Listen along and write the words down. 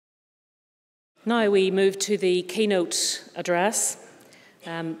Now we move to the keynote address.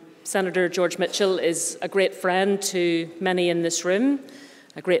 Senator George Mitchell is a great friend to many in this room,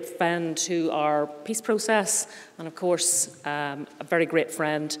 a great friend to our peace process, and of course a very great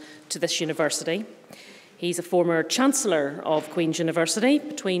friend to this university. He's a former Chancellor of Queen's University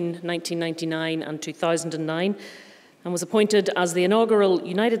between 1999 and 2009 and was appointed as the inaugural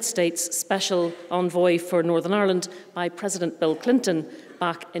United States Special Envoy for Northern Ireland by President Bill Clinton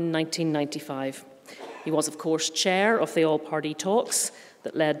back in 1995. He was, of course, chair of the all-party talks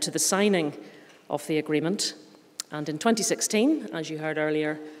that led to the signing of the agreement. And in 2016, as you heard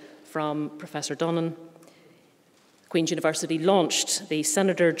earlier from Professor Donnan, Queen's University launched the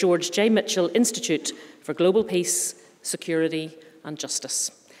Senator George J. Mitchell Institute for Global Peace, Security and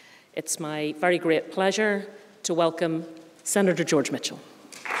Justice. It's my very great pleasure to welcome Senator George Mitchell.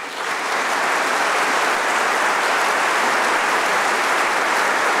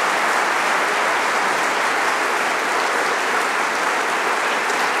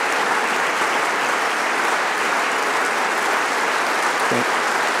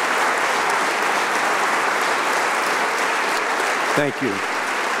 Thank you.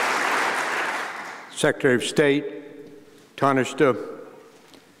 Secretary of State, Taoiseach,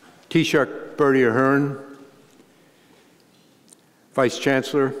 Taoiseach Bertie Ahern, Vice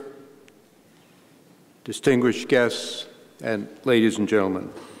Chancellor, distinguished guests, and ladies and gentlemen.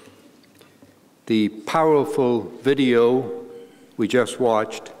 The powerful video we just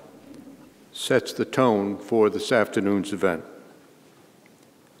watched sets the tone for this afternoon's event.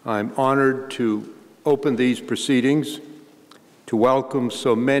 I'm honored to open these proceedings to welcome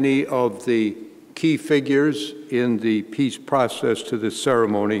so many of the key figures in the peace process to this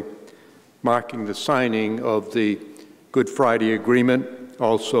ceremony, marking the signing of the Good Friday Agreement,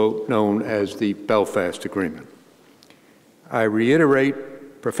 also known as the Belfast Agreement. I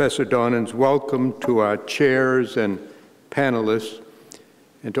reiterate Professor Donnan's welcome to our chairs and panelists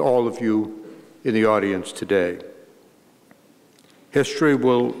and to all of you in the audience today. History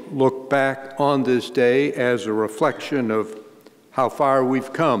will look back on this day as a reflection of how far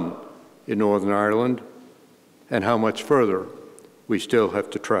we've come in Northern Ireland and how much further we still have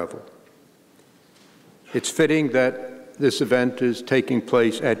to travel. It's fitting that this event is taking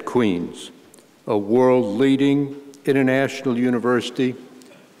place at Queen's, a world-leading international university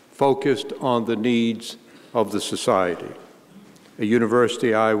focused on the needs of the society, a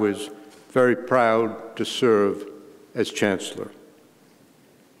university I was very proud to serve as Chancellor.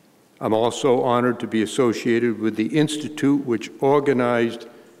 I'm also honored to be associated with the Institute which organized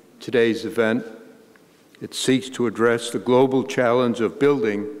today's event. It seeks to address the global challenge of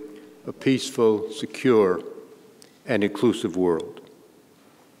building a peaceful, secure, and inclusive world.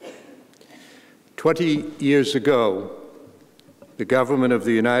 20 years ago, the government of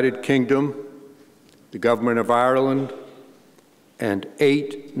the United Kingdom, the government of Ireland, and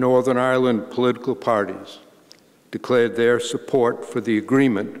 8 Northern Ireland political parties declared their support for the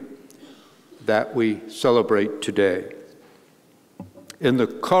agreement that we celebrate today. In the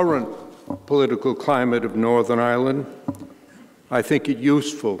current political climate of Northern Ireland, I think it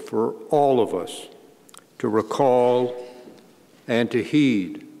useful for all of us to recall and to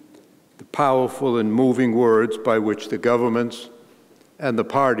heed the powerful and moving words by which the governments and the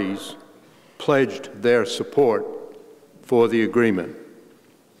parties pledged their support for the agreement.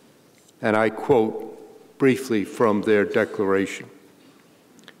 And I quote briefly from their declaration.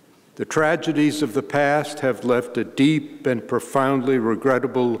 The tragedies of the past have left a deep and profoundly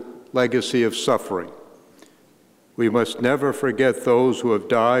regrettable legacy of suffering. We must never forget those who have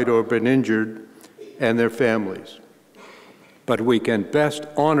died or been injured and their families, but we can best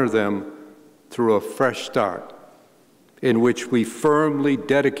honor them through a fresh start, in which we firmly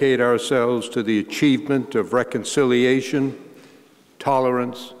dedicate ourselves to the achievement of reconciliation,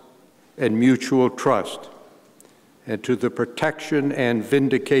 tolerance, and mutual trust, and to the protection and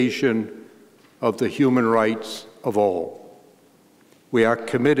vindication of the human rights of all. We are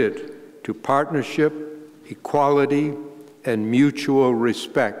committed to partnership, equality, and mutual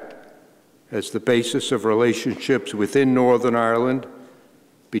respect as the basis of relationships within Northern Ireland,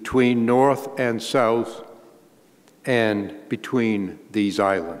 between North and South, and between these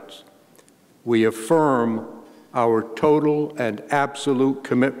islands. We affirm our total and absolute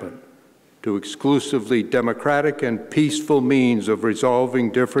commitment to exclusively democratic and peaceful means of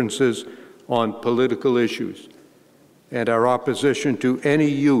resolving differences on political issues, and our opposition to any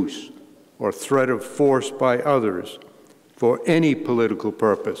use or threat of force by others for any political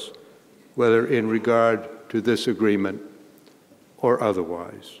purpose, whether in regard to this agreement or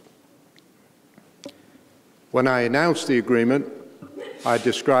otherwise. When I announced the agreement, I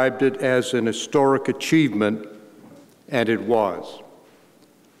described it as an historic achievement, and it was.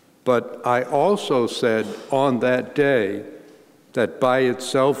 But I also said on that day that by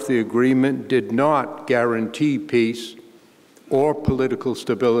itself the agreement did not guarantee peace or political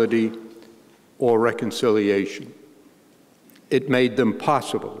stability or reconciliation. It made them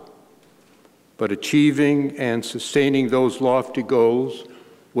possible, but achieving and sustaining those lofty goals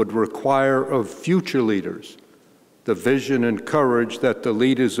would require of future leaders the vision and courage that the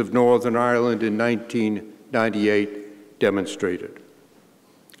leaders of Northern Ireland in 1998 demonstrated.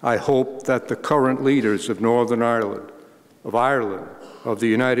 I hope that the current leaders of Northern Ireland, of the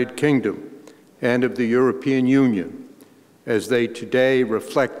United Kingdom, and of the European Union, as they today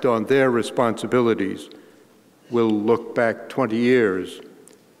reflect on their responsibilities, will look back 20 years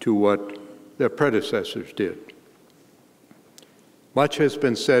to what their predecessors did. Much has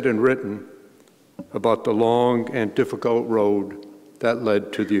been said and written about the long and difficult road that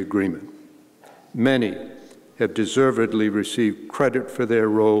led to the agreement. Many have deservedly received credit for their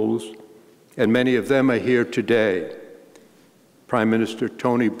roles, and many of them are here today. Prime Minister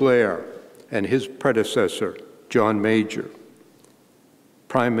Tony Blair and his predecessor, John Major,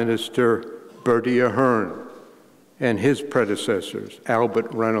 Prime Minister Bertie Ahern and his predecessors,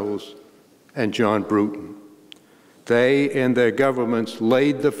 Albert Reynolds and John Bruton. They and their governments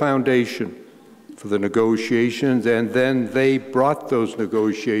laid the foundation for the negotiations, and then they brought those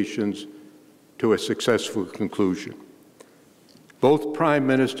negotiations to a successful conclusion. Both prime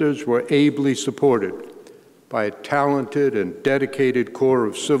ministers were ably supported by a talented and dedicated corps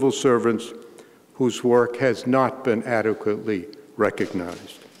of civil servants whose work has not been adequately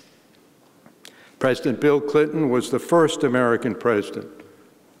recognized. President Bill Clinton was the first American president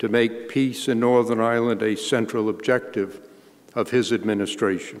to make peace in Northern Ireland a central objective of his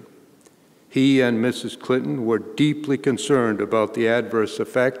administration. He and Mrs. Clinton were deeply concerned about the adverse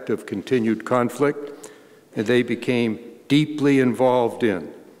effect of continued conflict, and they became deeply involved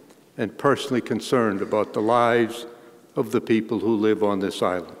in and personally concerned about the lives of the people who live on this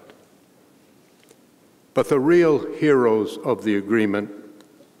island. But the real heroes of the agreement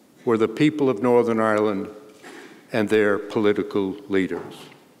were the people of Northern Ireland and their political leaders.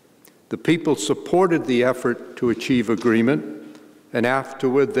 The people supported the effort to achieve agreement, and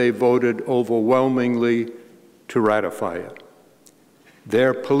afterward they voted overwhelmingly to ratify it.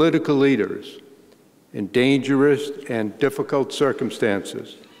 Their political leaders, in dangerous and difficult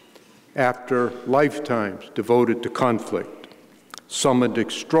circumstances, after lifetimes devoted to conflict, summoned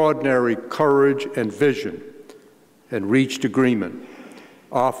extraordinary courage and vision and reached agreement,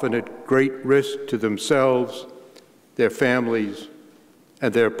 often at great risk to themselves, their families,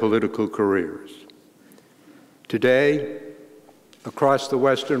 and their political careers. Today, across the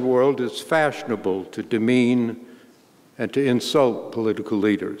Western world, it's fashionable to demean and to insult political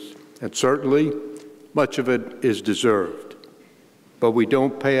leaders, and certainly much of it is deserved. But we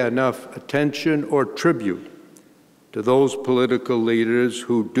don't pay enough attention or tribute to those political leaders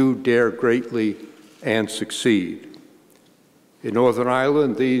who do dare greatly and succeed. In Northern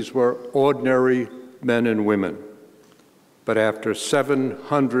Ireland, these were ordinary men and women. But after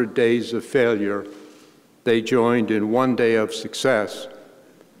 700 days of failure, they joined in one day of success,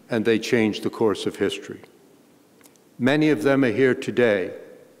 and they changed the course of history. Many of them are here today,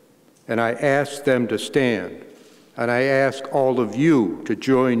 and I ask them to stand, and I ask all of you to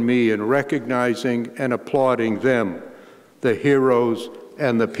join me in recognizing and applauding them, the heroes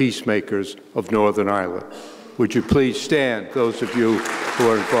and the peacemakers of Northern Ireland. Would you please stand, those of you who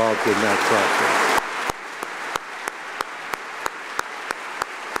are involved in that process?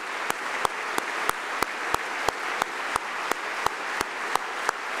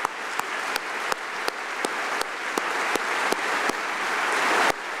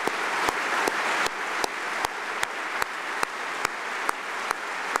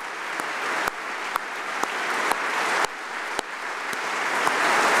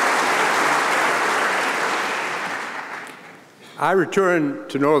 I return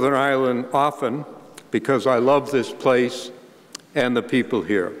to Northern Ireland often because I love this place and the people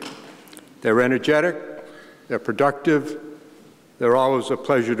here. They're energetic, they're productive, they're always a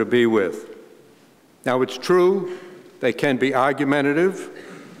pleasure to be with. Now, it's true they can be argumentative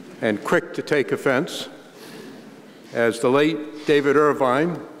and quick to take offense. As the late David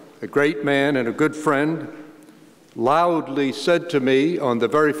Irvine, a great man and a good friend, loudly said to me on the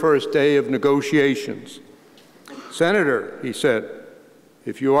very first day of negotiations, "Senator," he said,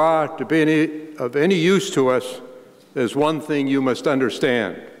 "if you are to be of any use to us, there's one thing you must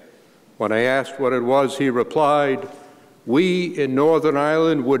understand." When I asked what it was, he replied, "We in Northern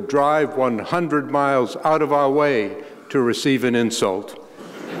Ireland would drive 100 miles out of our way to receive an insult.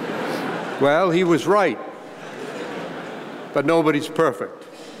 Well, he was right, but nobody's perfect.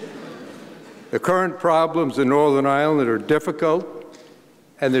 The current problems in Northern Ireland are difficult,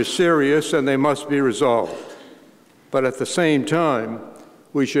 and they're serious, and they must be resolved. But at the same time,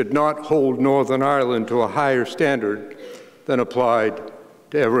 we should not hold Northern Ireland to a higher standard than applied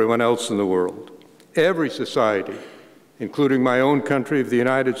to everyone else in the world. Every society, including my own country of the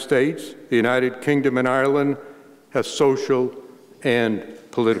United States, the United Kingdom, and Ireland, has social and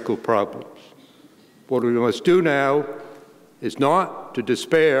political problems. What we must do now is not to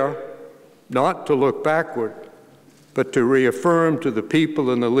despair, not to look backward, but to reaffirm to the people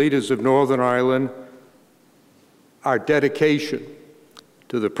and the leaders of Northern Ireland our dedication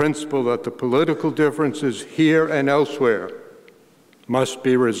to the principle that the political differences here and elsewhere must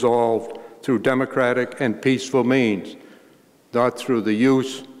be resolved through democratic and peaceful means, not through the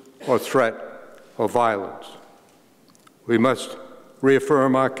use or threat of violence. We must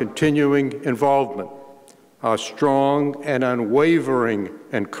reaffirm our continuing involvement, our strong and unwavering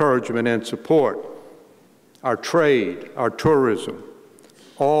encouragement and support, our trade, our tourism,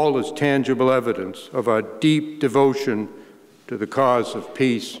 all as tangible evidence of our deep devotion to the cause of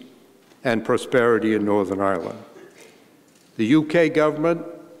peace and prosperity in Northern Ireland. The UK government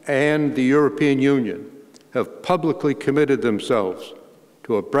and the European Union have publicly committed themselves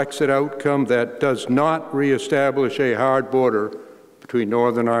to a Brexit outcome that does not re-establish a hard border between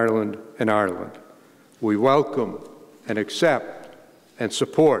Northern Ireland and Ireland. We welcome and accept and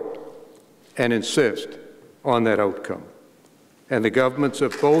support and insist on that outcome. And the governments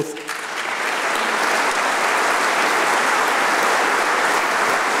of both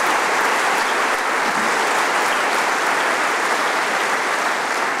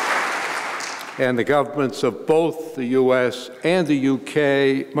the US and the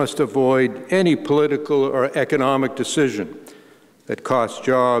UK must avoid any political or economic decision that costs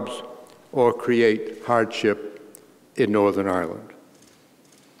jobs or create hardship in Northern Ireland.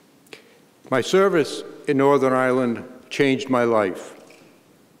 My service in Northern Ireland changed my life,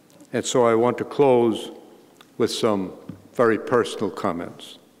 and so I want to close with some very personal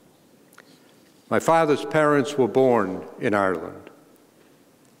comments. My father's parents were born in Ireland,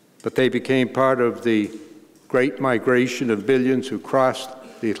 but they became part of the great migration of millions who crossed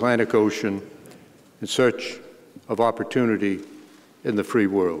the Atlantic Ocean in search of opportunity in the free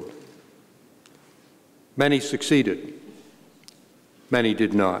world. Many succeeded, many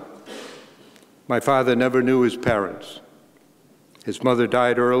did not. My father never knew his parents. His mother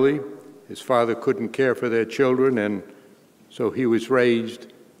died early, his father couldn't care for their children, and so he was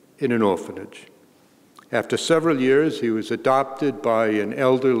raised in an orphanage. After several years, he was adopted by an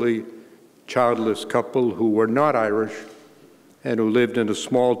elderly, childless couple who were not Irish and who lived in a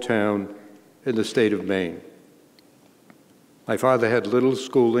small town in the state of Maine. My father had little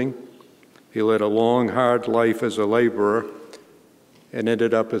schooling. He led a long, hard life as a laborer and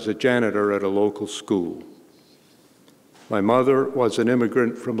ended up as a janitor at a local school. My mother was an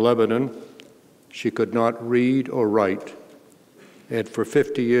immigrant from Lebanon. She could not read or write, and for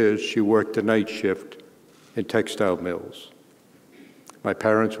 50 years she worked the night shift in textile mills. My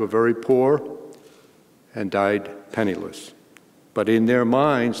parents were very poor and died penniless. But in their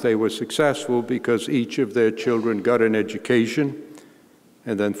minds, they were successful because each of their children got an education,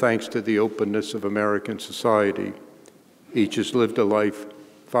 and then thanks to the openness of American society, each has lived a life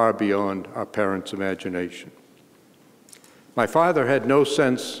far beyond our parents' imagination. My father had no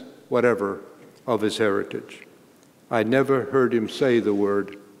sense whatever of his heritage. I never heard him say the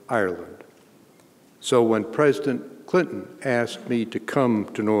word Ireland. So when President Clinton asked me to come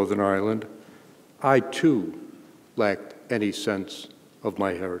to Northern Ireland, I too lacked any sense of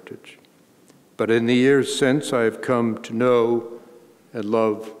my heritage. But in the years since, I have come to know and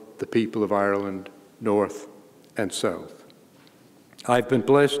love the people of Ireland, North and South. I've been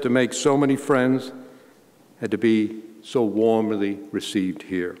blessed to make so many friends and to be so warmly received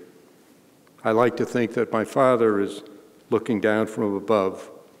here. I like to think that my father is looking down from above,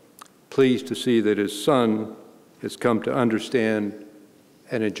 pleased to see that his son has come to understand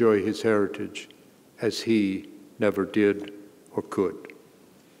and enjoy his heritage as he never did or could.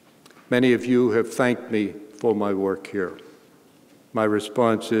 Many of you have thanked me for my work here. My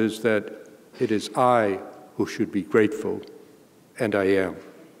response is that it is I who should be grateful, and I am,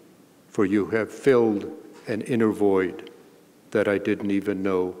 for you have filled an inner void that I didn't even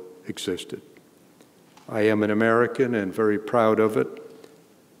know existed. I am an American and very proud of it,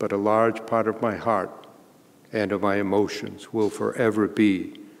 but a large part of my heart and of my emotions will forever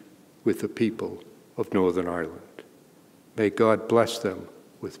be with the people of Northern Ireland. May God bless them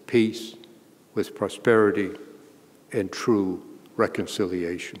with peace, with prosperity, and true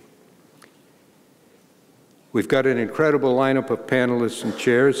reconciliation. We've got an incredible lineup of panelists and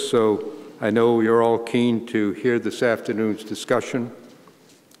chairs, so I know you're all keen to hear this afternoon's discussion.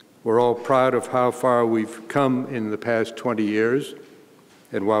 We're all proud of how far we've come in the past 20 years,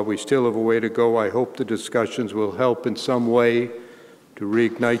 and while we still have a way to go, I hope the discussions will help in some way to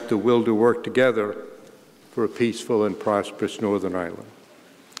reignite the will to work together for a peaceful and prosperous Northern Ireland.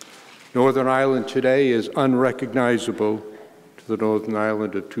 Northern Ireland today is unrecognizable to the Northern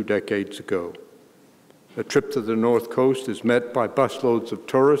Ireland of 2 decades ago. A trip to the North Coast is met by busloads of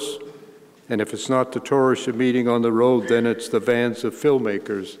tourists, and if it's not the tourists you're meeting on the road, then it's the vans of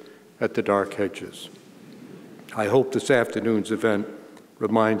filmmakers at the dark hedges. I hope this afternoon's event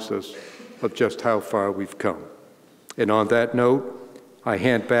reminds us of just how far we've come. And on that note, I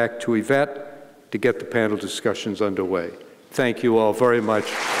hand back to Yvette to get the panel discussions underway. Thank you all very much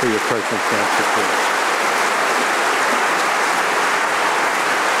for your presence and support.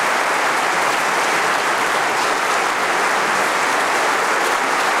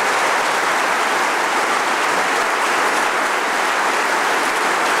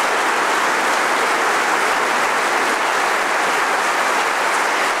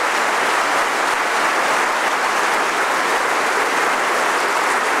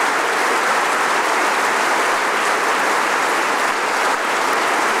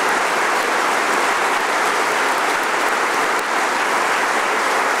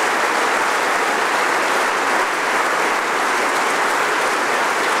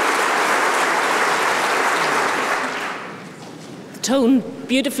 Tone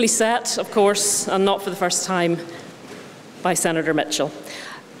beautifully set, of course, and not for the first time, by Senator Mitchell.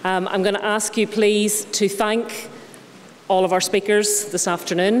 I'm going to ask you, please, to thank all of our speakers this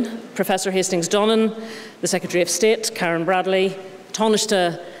afternoon: Professor Hastings Donnan, the Secretary of State, Karen Bradley,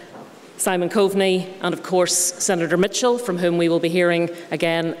 Taoiseach Simon Coveney, and of course Senator Mitchell, from whom we will be hearing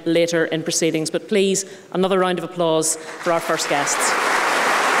again later in proceedings. But please, another round of applause for our first guests.